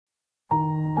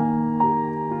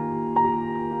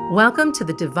Welcome to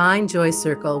the Divine Joy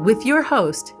Circle with your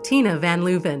host, Tina Van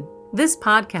Leuven. This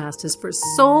podcast is for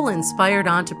soul-inspired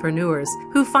entrepreneurs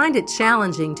who find it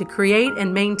challenging to create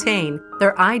and maintain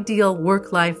their ideal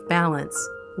work-life balance.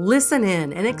 Listen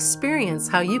in and experience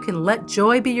how you can let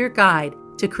joy be your guide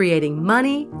to creating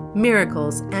money,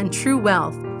 miracles, and true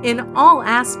wealth in all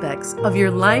aspects of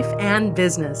your life and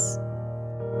business.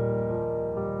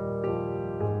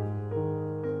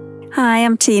 Hi,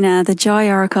 I'm Tina, the Joy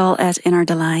Oracle at Inner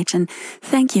Delight, and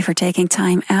thank you for taking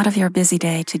time out of your busy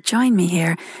day to join me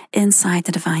here inside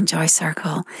the Divine Joy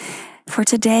Circle. For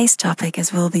today's topic,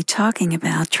 as we'll be talking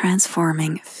about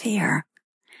transforming fear.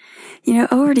 You know,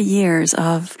 over the years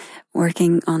of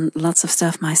working on lots of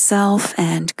stuff myself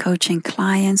and coaching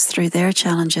clients through their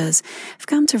challenges, I've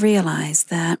come to realize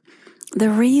that the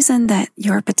reason that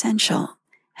your potential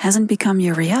hasn't become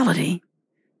your reality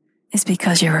is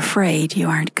because you're afraid you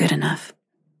aren't good enough.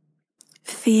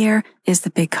 Fear is the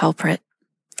big culprit,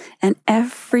 and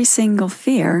every single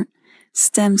fear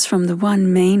stems from the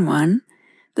one main one,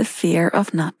 the fear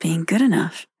of not being good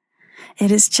enough.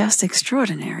 It is just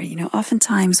extraordinary. You know,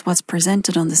 oftentimes what's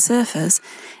presented on the surface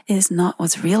is not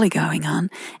what's really going on,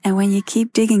 and when you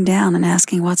keep digging down and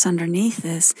asking what's underneath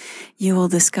this, you will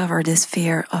discover this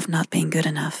fear of not being good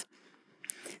enough.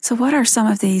 So what are some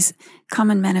of these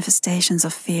common manifestations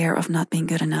of fear of not being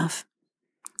good enough?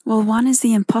 Well, one is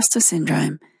the imposter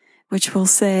syndrome, which will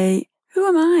say, who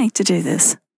am I to do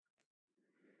this?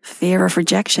 Fear of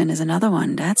rejection is another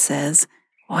one that says,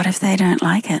 what if they don't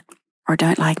like it or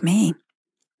don't like me?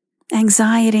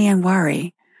 Anxiety and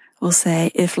worry will say,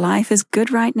 if life is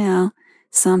good right now,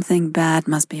 something bad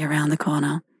must be around the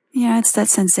corner. You know, it's that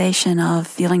sensation of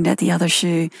feeling that the other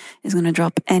shoe is going to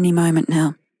drop any moment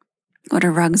now, or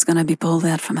the rug's going to be pulled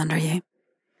out from under you.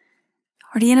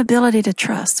 Or the inability to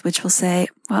trust, which will say,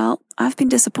 well, I've been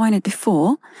disappointed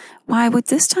before. Why would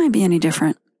this time be any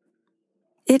different?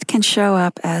 It can show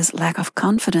up as lack of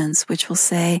confidence, which will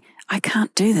say, I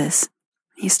can't do this.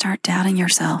 You start doubting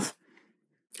yourself.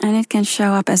 And it can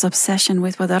show up as obsession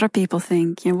with what other people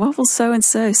think. You know, what will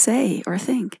so-and-so say or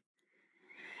think?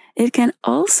 It can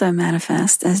also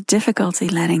manifest as difficulty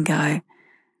letting go,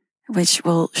 which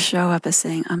will show up as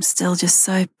saying, I'm still just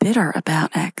so bitter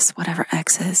about X, whatever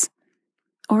X is.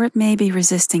 Or it may be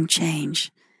resisting change.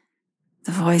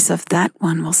 The voice of that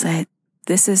one will say,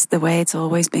 this is the way it's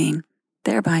always been,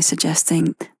 thereby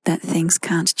suggesting that things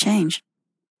can't change.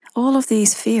 All of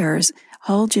these fears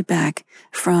hold you back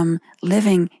from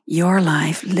living your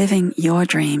life, living your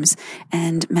dreams,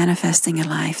 and manifesting a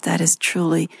life that is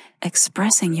truly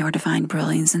expressing your divine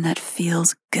brilliance and that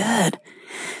feels good.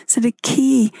 So the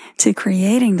key to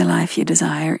creating the life you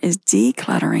desire is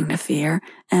decluttering the fear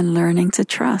and learning to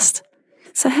trust.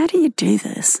 So how do you do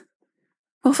this?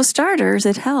 Well, for starters,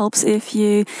 it helps if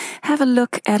you have a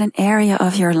look at an area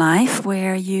of your life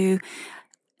where you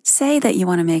say that you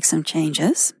want to make some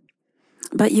changes,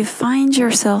 but you find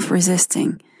yourself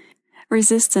resisting.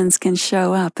 Resistance can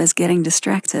show up as getting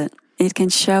distracted. It can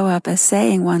show up as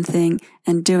saying one thing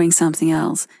and doing something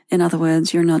else. In other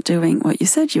words, you're not doing what you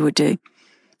said you would do.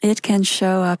 It can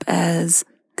show up as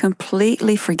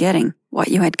completely forgetting what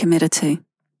you had committed to,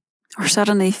 or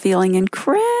suddenly feeling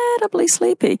incredibly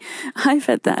sleepy. I've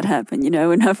had that happen, you know,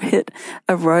 when I've hit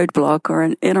a roadblock or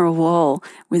an inner wall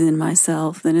within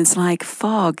myself, then it's like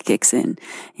fog kicks in.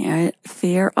 You know,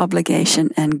 fear, obligation,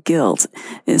 and guilt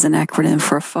is an acronym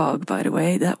for fog, by the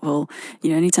way. That will, you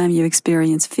know, anytime you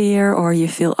experience fear or you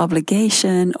feel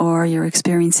obligation or you're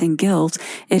experiencing guilt,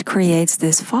 it creates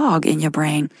this fog in your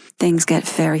brain. Things get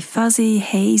very fuzzy,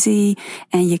 hazy,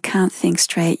 and you can't think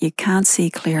straight. You can't see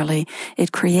clearly.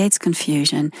 It creates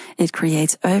confusion, it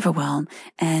creates overwhelm,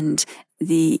 and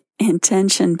the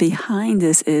intention behind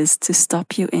this is to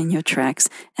stop you in your tracks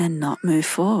and not move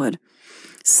forward.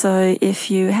 So if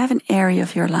you have an area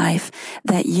of your life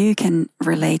that you can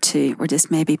relate to, or this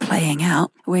may be playing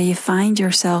out, where you find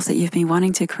yourself that you've been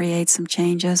wanting to create some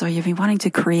changes, or you've been wanting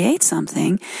to create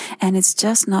something, and it's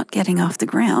just not getting off the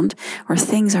ground, or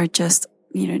things are just,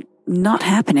 you know, not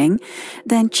happening,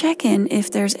 then check in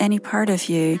if there's any part of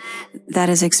you that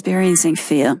is experiencing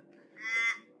fear.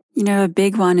 You know, a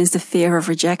big one is the fear of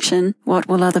rejection. What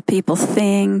will other people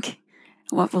think?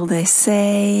 What will they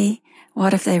say?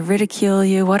 What if they ridicule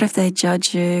you? What if they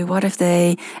judge you? What if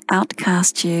they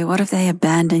outcast you? What if they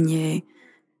abandon you?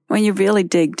 When you really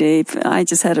dig deep, I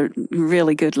just had a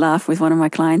really good laugh with one of my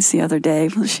clients the other day.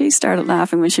 Well, she started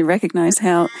laughing when she recognized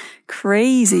how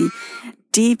crazy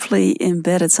deeply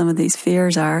embedded some of these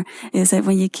fears are, is that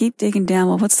when you keep digging down,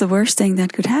 well, what's the worst thing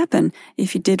that could happen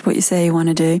if you did what you say you want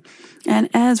to do? And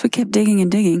as we kept digging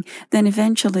and digging, then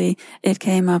eventually it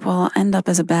came up, well, I'll end up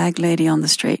as a bag lady on the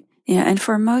street. And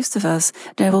for most of us,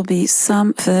 there will be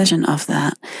some version of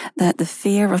that the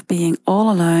fear of being all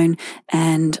alone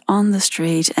and on the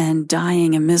street and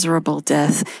dying a miserable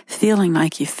death, feeling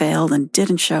like you failed and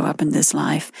didn't show up in this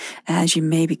life as you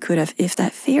maybe could have if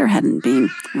that fear hadn't been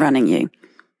running you.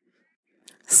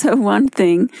 So one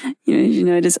thing, you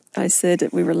notice I said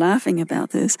that we were laughing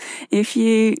about this. If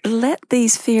you let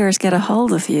these fears get a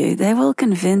hold of you, they will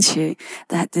convince you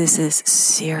that this is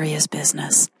serious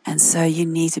business. And so you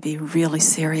need to be really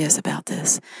serious about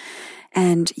this.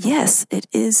 And yes, it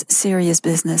is serious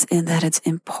business in that it's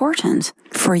important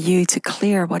for you to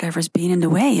clear whatever's been in the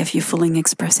way of you fully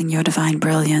expressing your divine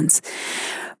brilliance.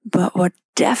 But what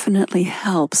definitely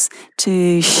helps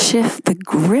to shift the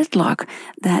gridlock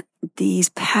that these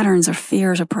patterns or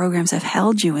fears or programs have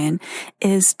held you in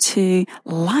is to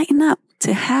lighten up,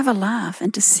 to have a laugh,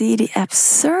 and to see the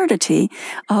absurdity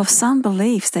of some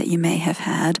beliefs that you may have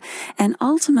had. And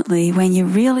ultimately, when you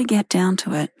really get down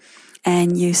to it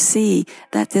and you see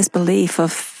that this belief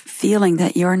of feeling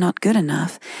that you're not good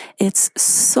enough, it's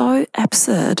so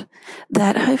absurd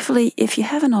that hopefully, if you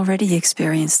haven't already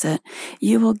experienced it,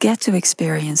 you will get to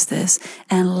experience this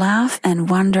and laugh and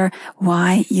wonder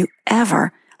why you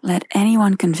ever let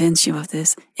anyone convince you of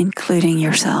this, including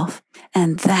yourself.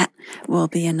 And that will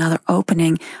be another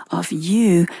opening of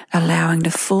you allowing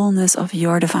the fullness of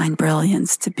your divine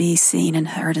brilliance to be seen and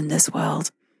heard in this world.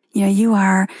 You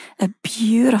are a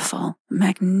beautiful,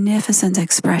 magnificent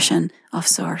expression of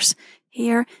Source,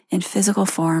 here in physical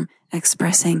form,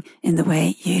 expressing in the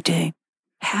way you do.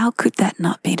 How could that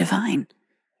not be divine?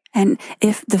 And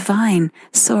if divine,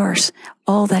 Source,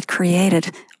 all that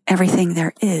created everything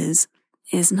there is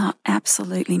not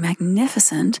absolutely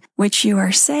magnificent, which you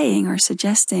are saying or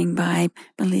suggesting by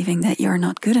believing that you're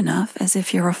not good enough, as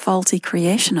if you're a faulty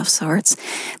creation of sorts,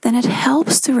 then it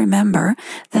helps to remember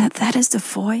that that is the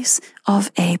voice of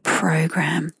a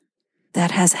program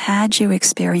that has had you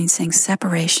experiencing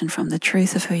separation from the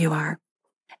truth of who you are.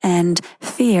 And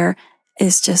fear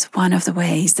is just one of the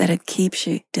ways that it keeps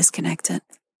you disconnected.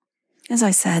 As I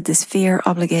said, this fear,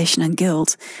 obligation, and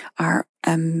guilt are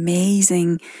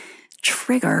amazing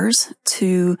triggers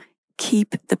to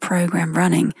keep the program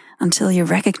running until you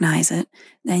recognize it.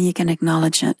 Then you can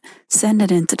acknowledge it, send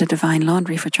it into the divine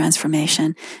laundry for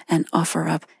transformation, and offer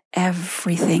up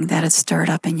everything that it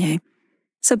stirred up in you.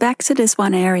 So back to this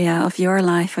one area of your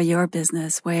life or your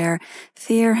business where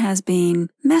fear has been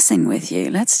messing with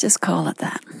you. Let's just call it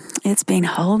that. It's been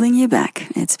holding you back.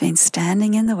 It's been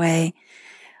standing in the way.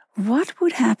 What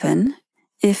would happen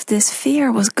if this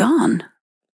fear was gone?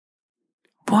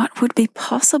 What would be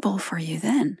possible for you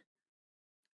then?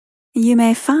 You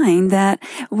may find that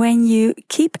when you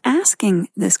keep asking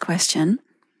this question,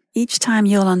 each time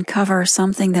you'll uncover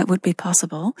something that would be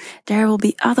possible, there will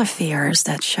be other fears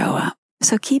that show up.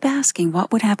 So keep asking,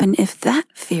 what would happen if that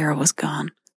fear was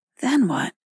gone? Then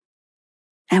what?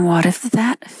 And what if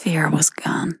that fear was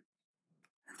gone?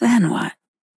 Then what?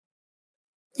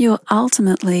 You'll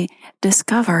ultimately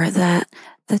discover that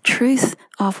the truth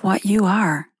of what you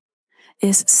are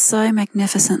is so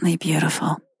magnificently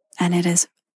beautiful, and it has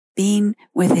been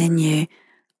within you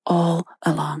all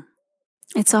along.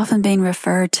 It's often been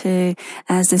referred to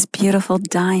as this beautiful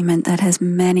diamond that has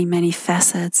many, many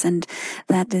facets, and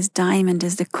that this diamond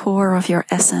is the core of your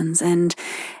essence. And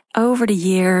over the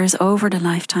years, over the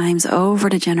lifetimes, over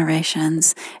the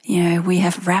generations, we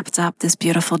have wrapped up this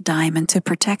beautiful diamond to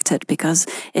protect it because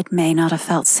it may not have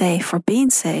felt safe or been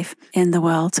safe in the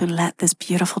world to let this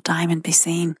beautiful diamond be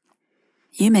seen.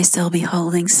 You may still be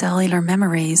holding cellular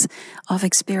memories of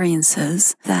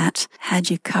experiences that had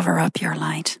you cover up your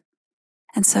light.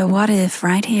 And so what if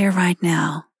right here, right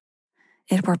now,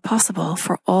 it were possible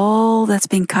for all that's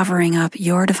been covering up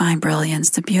your divine brilliance,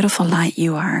 the beautiful light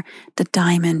you are, the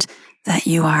diamond that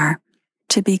you are,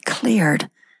 to be cleared,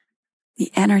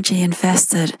 the energy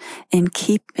invested in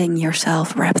keeping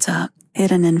yourself wrapped up,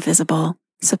 hidden, invisible,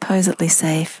 supposedly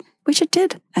safe, which it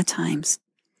did at times.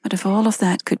 But if all of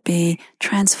that could be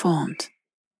transformed,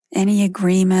 any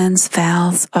agreements,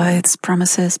 vows, oaths,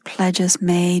 promises, pledges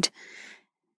made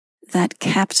that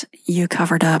kept you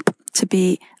covered up to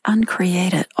be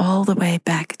uncreated all the way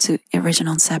back to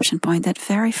original inception point, that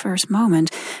very first moment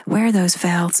where those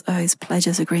vows, oaths,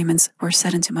 pledges, agreements were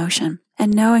set into motion.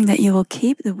 And knowing that you will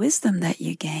keep the wisdom that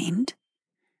you gained,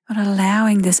 but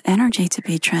allowing this energy to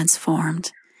be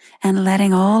transformed and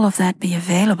letting all of that be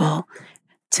available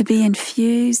to be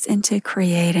infused into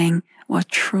creating what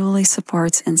truly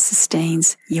supports and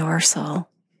sustains your soul.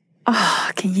 Oh,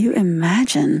 can you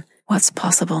imagine what's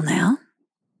possible now?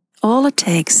 All it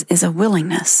takes is a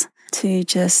willingness to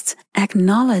just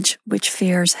acknowledge which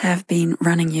fears have been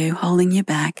running you, holding you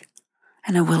back,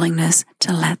 and a willingness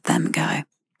to let them go,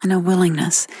 and a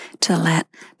willingness to let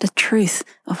the truth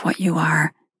of what you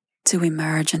are to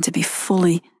emerge and to be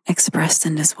fully expressed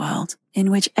in this world,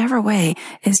 in whichever way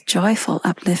is joyful,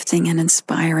 uplifting, and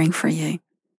inspiring for you.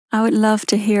 I would love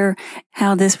to hear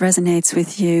how this resonates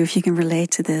with you, if you can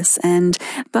relate to this. And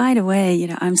by the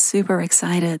way, I'm super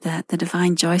excited that the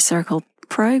Divine Joy Circle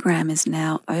program is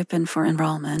now open for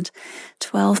enrollment.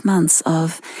 12 months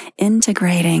of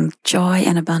integrating joy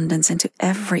and abundance into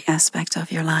every aspect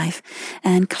of your life,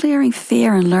 and clearing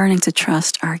fear and learning to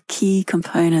trust are key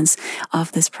components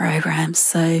of this program.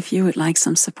 So if you would like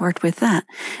some support with that,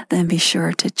 then be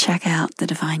sure to check out the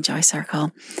Divine Joy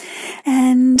Circle.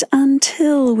 And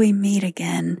until we meet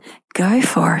again, go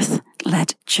forth.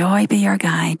 Let joy be your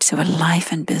guide to a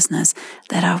life and business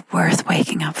that are worth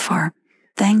waking up for.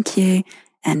 Thank you,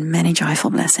 and many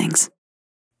joyful blessings.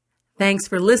 Thanks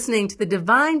for listening to the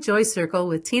Divine Joy Circle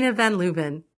with Tina Van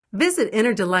Leuven. Visit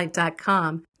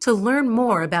innerdelight.com to learn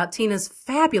more about Tina's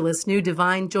fabulous new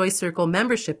Divine Joy Circle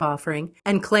membership offering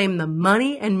and claim the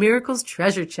Money and Miracles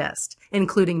treasure chest,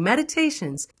 including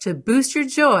meditations to boost your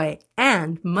joy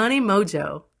and money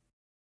mojo.